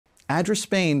ADRA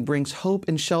Spain brings hope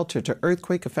and shelter to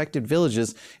earthquake-affected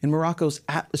villages in Morocco's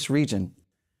Atlas Region.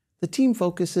 The team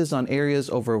focuses on areas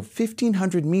over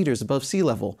 1,500 meters above sea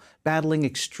level, battling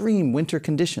extreme winter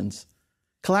conditions.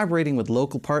 Collaborating with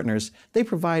local partners, they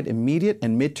provide immediate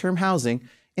and mid-term housing,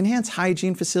 enhance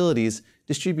hygiene facilities,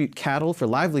 distribute cattle for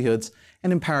livelihoods,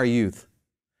 and empower youth.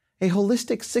 A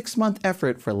holistic 6-month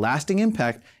effort for lasting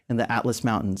impact in the Atlas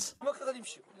Mountains.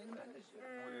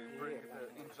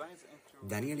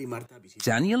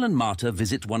 Daniel and Marta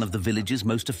visit one of the villages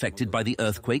most affected by the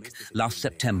earthquake last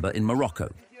September in Morocco.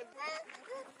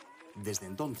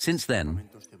 Since then,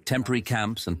 temporary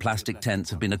camps and plastic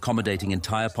tents have been accommodating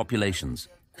entire populations,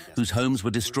 whose homes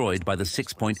were destroyed by the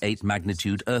 6.8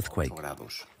 magnitude earthquake.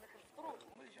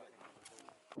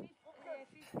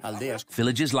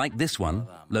 Villages like this one,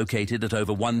 located at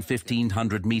over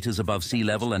 1,500 meters above sea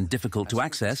level and difficult to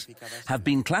access, have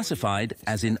been classified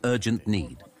as in urgent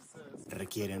need.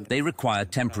 They require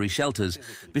temporary shelters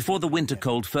before the winter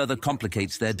cold further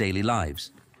complicates their daily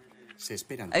lives.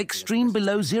 Extreme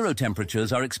below-zero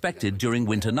temperatures are expected during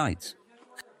winter nights.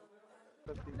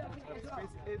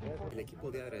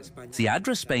 The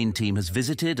ADRA Spain team has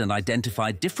visited and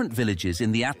identified different villages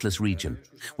in the Atlas region,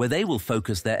 where they will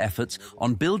focus their efforts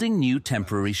on building new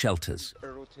temporary shelters.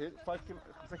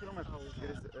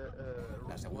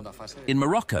 In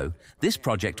Morocco, this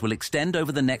project will extend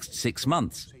over the next 6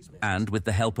 months, and with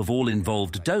the help of all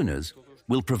involved donors,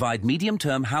 will provide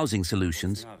medium-term housing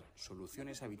solutions,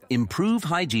 improve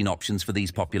hygiene options for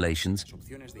these populations,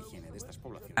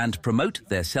 and promote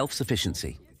their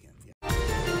self-sufficiency.